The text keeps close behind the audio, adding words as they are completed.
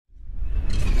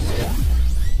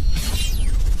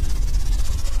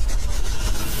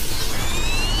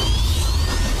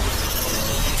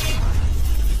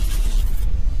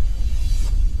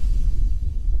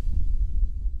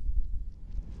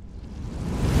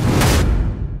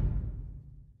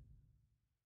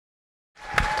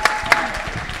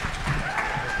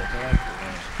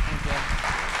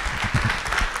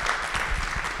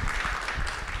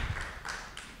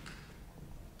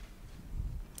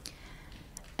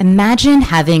Imagine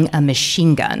having a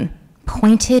machine gun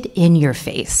pointed in your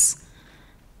face,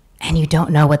 and you don't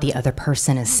know what the other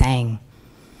person is saying.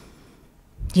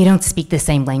 You don't speak the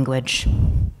same language.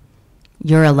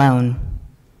 You're alone,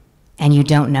 and you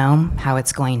don't know how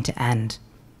it's going to end.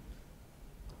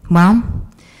 Well,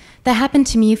 that happened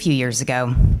to me a few years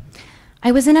ago.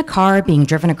 I was in a car being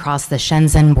driven across the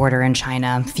Shenzhen border in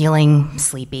China, feeling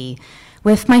sleepy,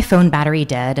 with my phone battery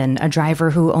dead and a driver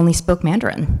who only spoke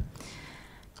Mandarin.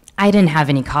 I didn't have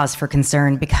any cause for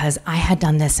concern because I had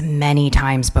done this many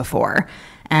times before,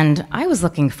 and I was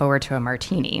looking forward to a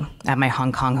martini at my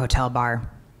Hong Kong hotel bar.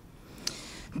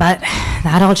 But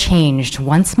that all changed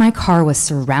once my car was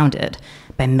surrounded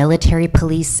by military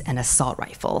police and assault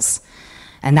rifles,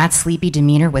 and that sleepy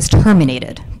demeanor was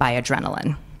terminated by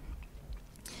adrenaline.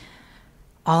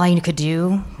 All I could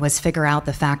do was figure out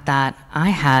the fact that I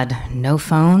had no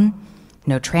phone,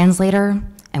 no translator,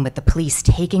 and with the police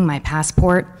taking my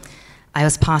passport, I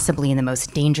was possibly in the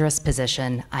most dangerous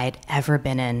position I had ever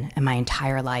been in my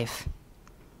entire life.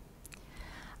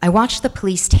 I watched the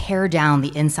police tear down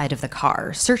the inside of the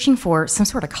car, searching for some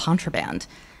sort of contraband.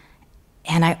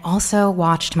 And I also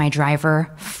watched my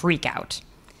driver freak out.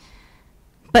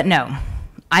 But no,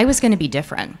 I was going to be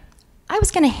different. I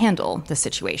was going to handle the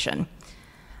situation.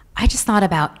 I just thought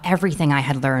about everything I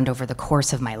had learned over the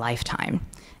course of my lifetime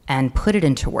and put it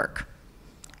into work.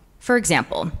 For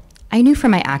example, I knew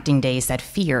from my acting days that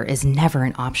fear is never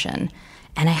an option,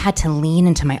 and I had to lean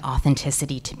into my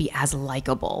authenticity to be as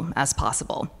likable as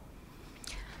possible.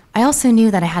 I also knew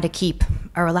that I had to keep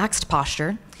a relaxed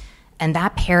posture, and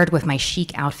that paired with my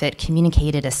chic outfit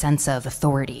communicated a sense of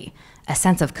authority, a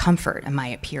sense of comfort in my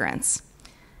appearance.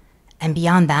 And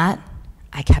beyond that,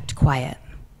 I kept quiet,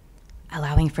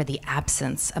 allowing for the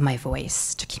absence of my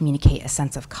voice to communicate a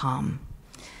sense of calm,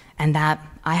 and that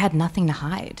I had nothing to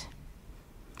hide.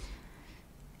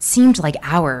 It seemed like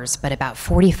hours, but about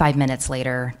 45 minutes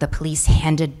later, the police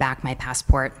handed back my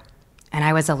passport, and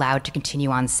I was allowed to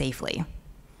continue on safely.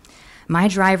 My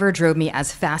driver drove me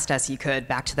as fast as he could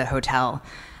back to the hotel.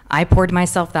 I poured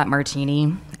myself that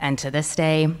martini, and to this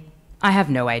day, I have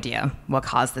no idea what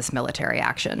caused this military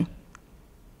action.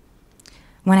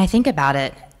 When I think about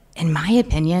it, in my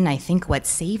opinion, I think what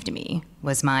saved me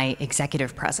was my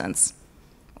executive presence,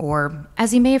 or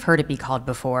as you may have heard it be called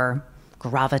before,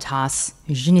 gravitas,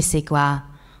 je ne sais quoi,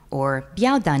 or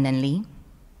biao dan nen li.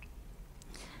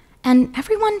 And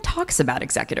everyone talks about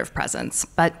executive presence,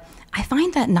 but I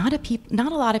find that not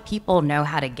a lot of people know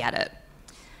how to get it.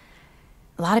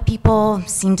 A lot of people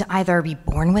seem to either be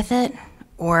born with it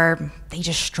or they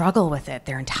just struggle with it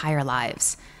their entire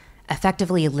lives,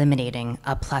 effectively eliminating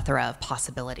a plethora of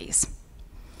possibilities.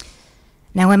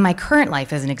 Now, in my current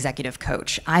life as an executive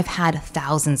coach, I've had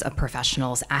thousands of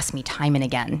professionals ask me time and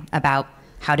again about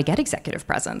how to get executive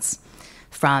presence,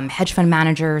 from hedge fund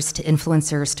managers to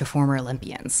influencers to former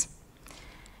Olympians.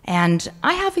 And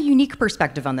I have a unique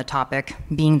perspective on the topic,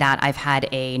 being that I've had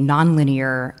a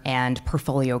nonlinear and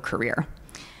portfolio career.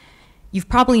 You've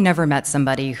probably never met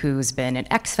somebody who's been an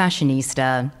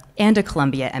ex-fashionista and a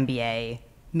Columbia MBA,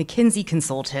 McKinsey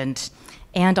consultant,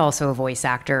 and also a voice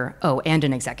actor, and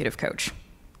an executive coach.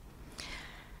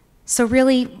 So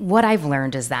really, what I've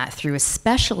learned is that through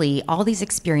especially all these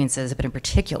experiences, but in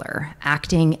particular,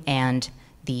 acting and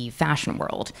the fashion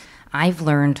world, I've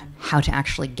learned how to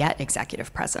actually get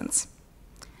executive presence.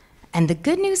 And the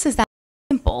good news is that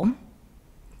it's simple,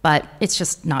 but it's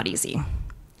just not easy.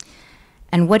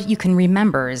 And what you can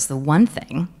remember is the one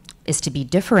thing is to be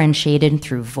differentiated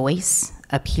through voice,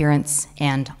 appearance,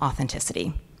 and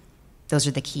authenticity. Those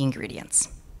are the key ingredients.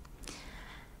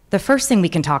 The first thing we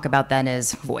can talk about then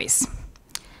is voice.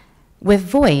 With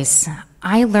voice,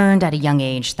 I learned at a young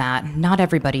age that not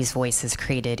everybody's voice is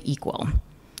created equal.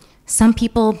 Some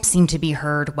people seem to be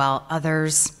heard while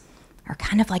others are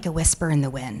kind of like a whisper in the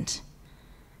wind.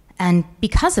 And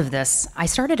because of this, I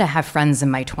started to have friends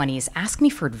in my 20s ask me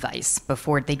for advice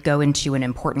before they'd go into an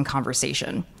important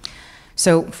conversation.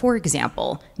 So, for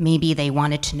example, maybe they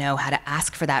wanted to know how to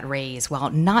ask for that raise while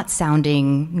not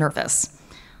sounding nervous,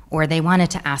 or they wanted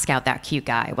to ask out that cute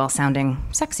guy while sounding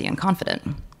sexy and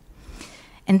confident.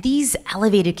 And these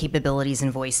elevated capabilities in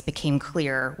voice became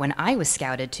clear when I was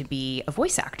scouted to be a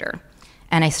voice actor,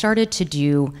 and I started to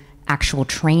do actual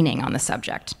training on the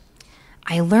subject.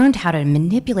 I learned how to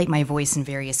manipulate my voice in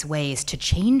various ways to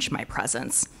change my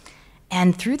presence.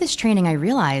 And through this training, I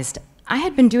realized I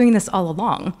had been doing this all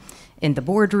along, in the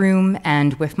boardroom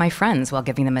and with my friends while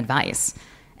giving them advice.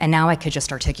 And now I could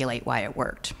just articulate why it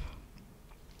worked.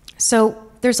 So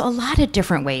there's a lot of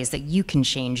different ways that you can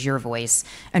change your voice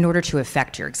in order to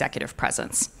affect your executive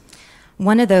presence.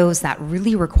 One of those that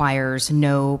really requires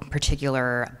no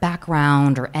particular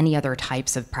background or any other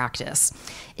types of practice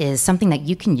is something that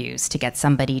you can use to get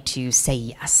somebody to say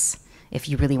yes if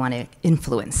you really want to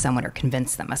influence someone or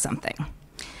convince them of something.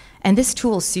 And this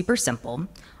tool is super simple.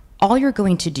 All you're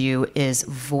going to do is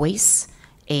voice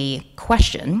a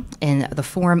question in the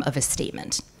form of a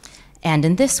statement. And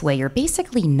in this way, you're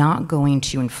basically not going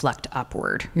to inflect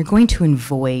upward. You're going to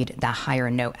avoid that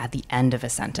higher note at the end of a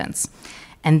sentence.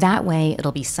 And that way,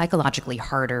 it'll be psychologically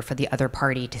harder for the other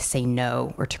party to say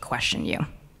no or to question you.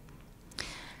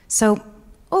 So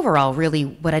overall, really,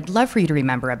 what I'd love for you to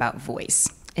remember about voice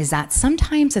is that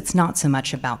sometimes it's not so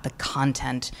much about the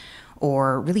content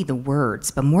or really the words,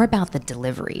 but more about the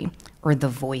delivery or the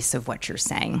voice of what you're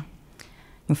saying.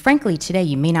 And frankly, today,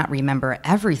 you may not remember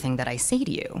everything that I say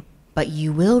to you, but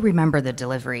you will remember the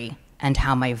delivery and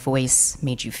how my voice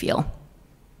made you feel.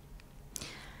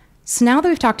 So now that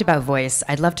we've talked about voice,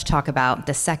 I'd love to talk about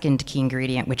the second key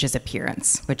ingredient, which is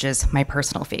appearance, which is my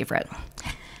personal favorite.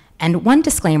 And one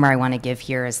disclaimer I want to give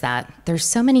here is that there's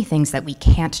so many things that we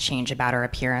can't change about our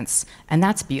appearance, and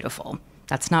that's beautiful.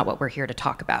 That's not what we're here to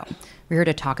talk about. We're here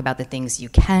to talk about the things you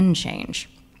can change.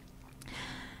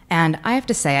 And I have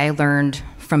to say, I learned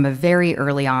from a very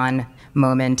early on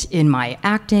moment in my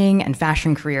acting and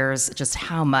fashion careers just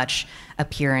how much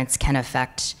appearance can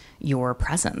affect your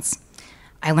presence.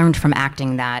 I learned from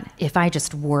acting that if I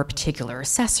just wore a particular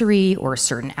accessory or a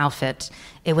certain outfit,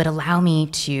 it would allow me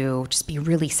to just be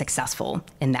really successful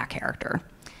in that character.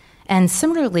 And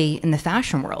similarly, in the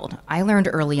fashion world, I learned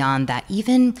early on that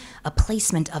even a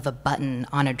placement of a button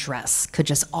on a dress could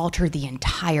just alter the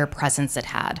entire presence it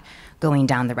had going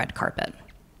down the red carpet.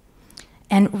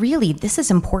 And really, this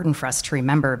is important for us to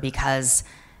remember because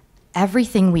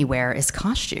everything we wear is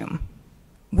costume.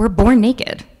 We're born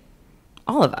naked.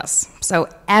 All of us. So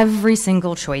every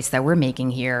single choice that we're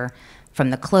making here, from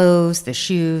the clothes, the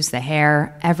shoes, the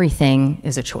hair, everything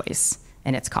is a choice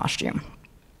in its costume.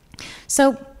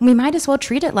 So we might as well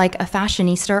treat it like a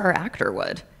fashionista or actor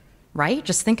would, right?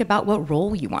 Just think about what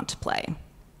role you want to play.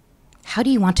 How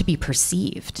do you want to be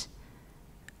perceived?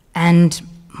 And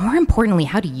more importantly,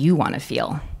 how do you want to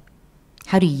feel?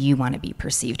 How do you want to be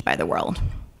perceived by the world?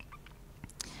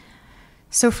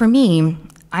 So for me,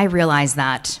 I realized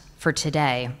that for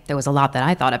today, there was a lot that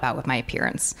I thought about with my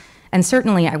appearance. And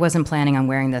certainly I wasn't planning on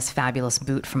wearing this fabulous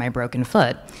boot for my broken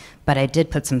foot, but I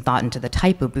did put some thought into the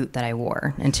type of boot that I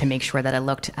wore and to make sure that I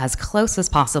looked as close as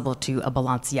possible to a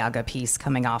Balenciaga piece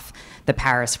coming off the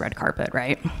Paris red carpet,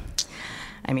 right?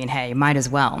 I mean, hey, might as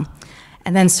well.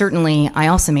 And then certainly I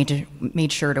also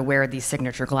made sure to wear these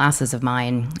signature glasses of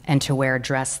mine and to wear a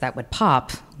dress that would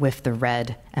pop with the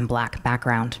red and black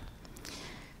background.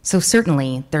 So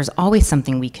certainly, there's always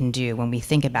something we can do when we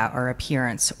think about our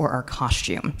appearance or our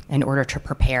costume in order to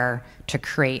prepare to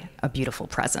create a beautiful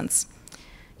presence.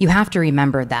 You have to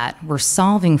remember that we're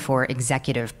solving for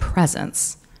executive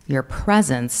presence. Your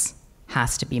presence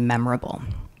has to be memorable.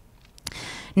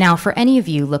 Now, for any of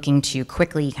you looking to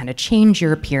quickly kind of change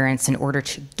your appearance in order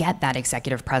to get that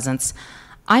executive presence,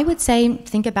 I would say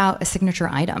think about a signature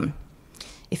item.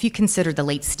 If you consider the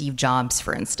late Steve Jobs,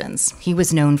 for instance, he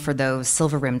was known for those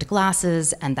silver-rimmed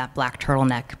glasses and that black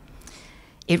turtleneck.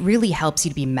 It really helps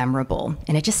you to be memorable,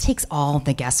 and it just takes all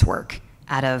the guesswork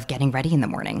out of getting ready in the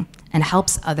morning and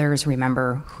helps others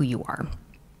remember who you are.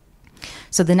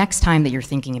 So the next time that you're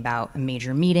thinking about a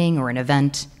major meeting or an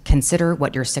event, consider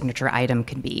what your signature item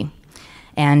could be.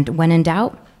 And when in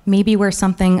doubt, maybe wear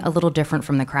something a little different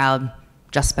from the crowd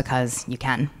just because you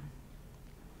can.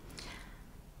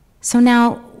 So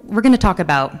now we're going to talk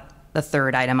about the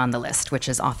third item on the list, which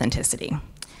is authenticity.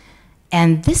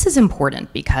 And this is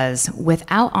important because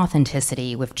without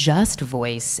authenticity, with just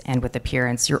voice and with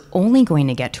appearance, you're only going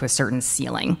to get to a certain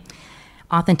ceiling.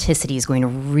 Authenticity is going to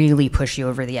really push you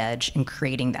over the edge in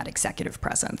creating that executive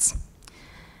presence.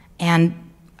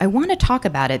 And I want to talk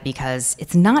about it because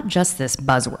it's not just this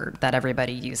buzzword that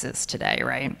everybody uses today,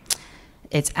 right?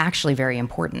 It's actually very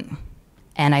important.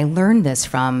 And I learned this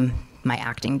from my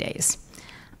acting days.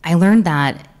 I learned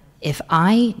that if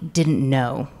I didn't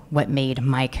know what made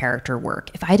my character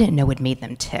work, if I didn't know what made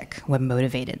them tick, what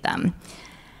motivated them,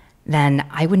 then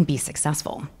I wouldn't be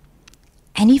successful.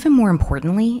 And even more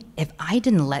importantly, if I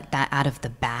didn't let that out of the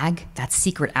bag, that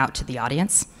secret out to the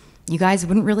audience, you guys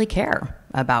wouldn't really care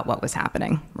about what was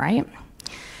happening, right?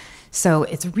 So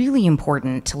it's really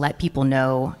important to let people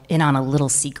know in on a little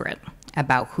secret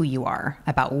about who you are,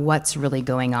 about what's really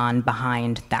going on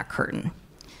behind that curtain.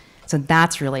 So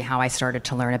that's really how I started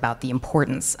to learn about the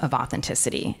importance of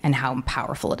authenticity and how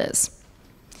powerful it is.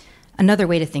 Another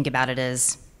way to think about it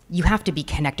is you have to be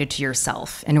connected to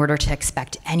yourself in order to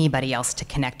expect anybody else to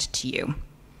connect to you.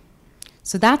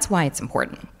 So that's why it's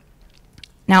important.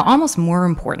 Now, almost more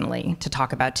importantly to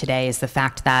talk about today is the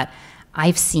fact that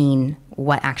I've seen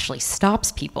what actually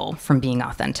stops people from being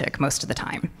authentic most of the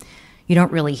time. You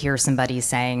don't really hear somebody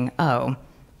saying, oh,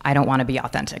 I don't want to be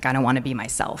authentic, I don't want to be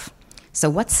myself. So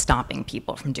what's stopping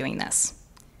people from doing this?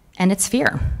 And it's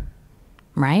fear,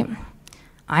 right?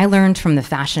 I learned from the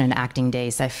fashion and acting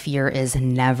days that fear is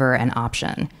never an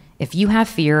option. If you have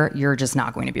fear, you're just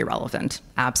not going to be relevant.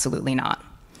 Absolutely not.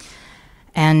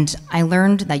 And I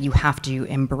learned that you have to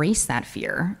embrace that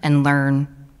fear and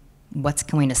learn what's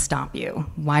going to stop you.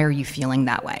 Why are you feeling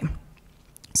that way?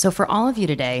 So for all of you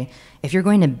today, if you're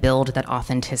going to build that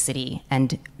authenticity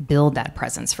and build that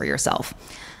presence for yourself,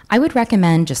 I would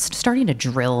recommend just starting to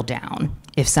drill down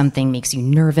if something makes you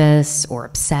nervous or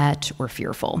upset or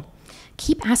fearful.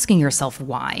 Keep asking yourself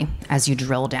why as you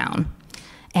drill down.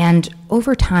 And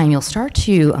over time, you'll start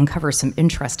to uncover some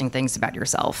interesting things about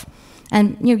yourself.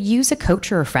 And use a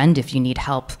coach or a friend if you need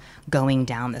help going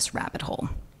down this rabbit hole.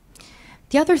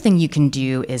 The other thing you can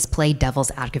do is play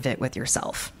devil's advocate with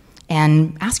yourself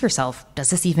and ask yourself, does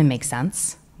this even make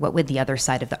sense? What would the other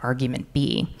side of the argument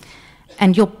be?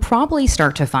 And you'll probably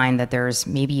start to find that there's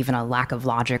maybe even a lack of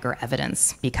logic or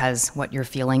evidence because what you're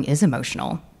feeling is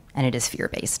emotional and it is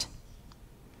fear-based.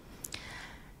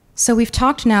 So we've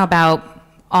talked now about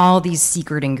all these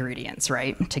secret ingredients,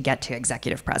 right, to get to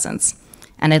executive presence.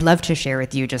 And I'd love to share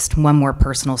with you just one more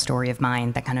personal story of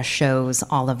mine that kind of shows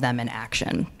all of them in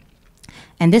action.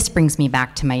 And this brings me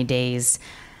back to my days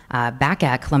back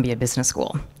at Columbia Business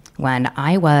School when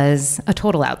I was a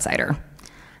total outsider.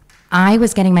 I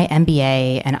was getting my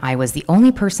MBA and I was the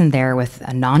only person there with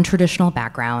a non-traditional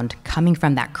background coming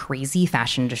from that crazy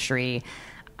fashion industry.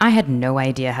 I had no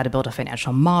idea how to build a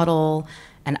financial model,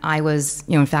 and I was,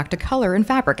 in fact, a color and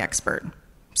fabric expert.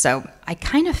 So I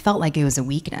kind of felt like it was a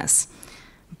weakness.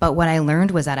 But what I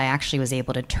learned was that I actually was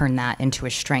able to turn that into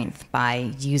a strength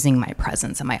by using my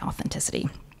presence and my authenticity.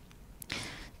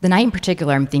 The night in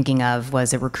particular I'm thinking of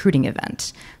was a recruiting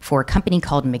event for a company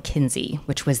called McKinsey,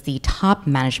 which was the top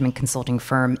management consulting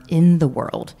firm in the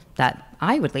world that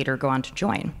I would later go on to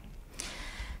join.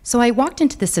 So I walked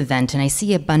into this event and I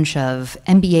see a bunch of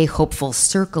MBA hopefuls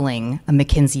circling a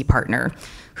McKinsey partner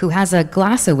who has a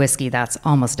glass of whiskey that's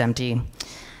almost empty.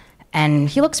 And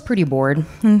he looks pretty bored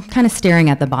and kind of staring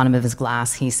at the bottom of his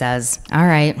glass. He says, all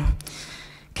right,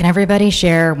 can everybody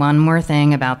share one more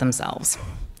thing about themselves?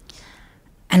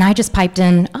 And I just piped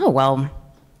in, oh, well,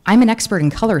 I'm an expert in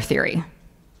color theory.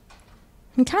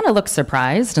 He kind of looked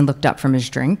surprised and looked up from his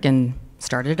drink and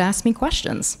started to ask me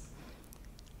questions.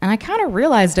 And I kind of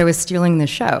realized I was stealing the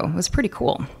show. It was pretty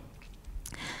cool.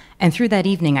 And through that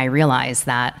evening, I realized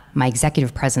that my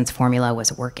executive presence formula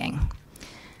was working.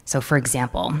 So for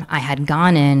example, I had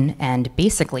gone in and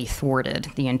basically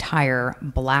thwarted the entire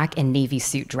black and navy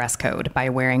suit dress code by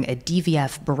wearing a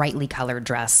DVF brightly colored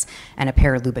dress and a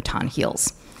pair of Louboutin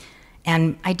heels.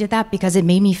 And I did that because it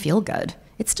made me feel good.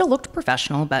 It still looked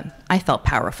professional, but I felt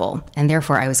powerful, and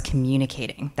therefore I was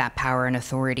communicating that power and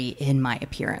authority in my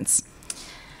appearance.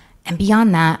 And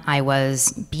beyond that, I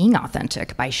was being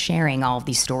authentic by sharing all of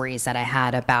these stories that I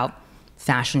had about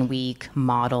Fashion Week,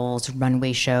 models,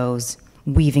 runway shows,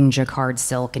 weaving jacquard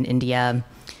silk in India.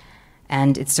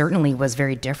 And it certainly was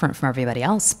very different from everybody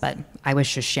else, but I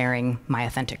was just sharing my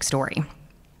authentic story.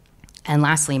 And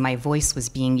lastly, my voice was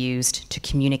being used to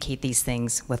communicate these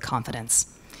things with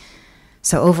confidence.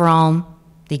 So overall,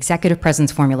 the executive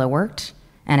presence formula worked,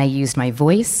 and I used my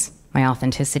voice, my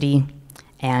authenticity,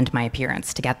 and my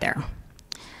appearance to get there.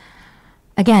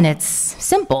 Again, it's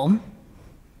simple,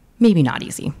 maybe not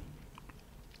easy.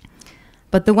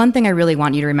 But the one thing I really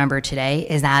want you to remember today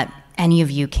is that any of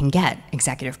you can get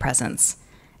executive presence.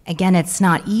 Again, it's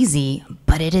not easy,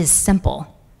 but it is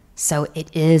simple. So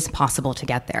it is possible to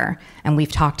get there. And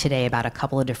we've talked today about a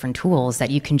couple of different tools that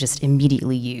you can just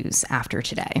immediately use after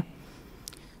today.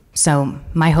 So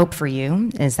my hope for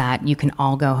you is that you can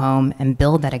all go home and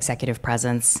build that executive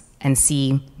presence and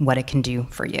see what it can do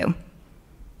for you.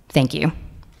 Thank you.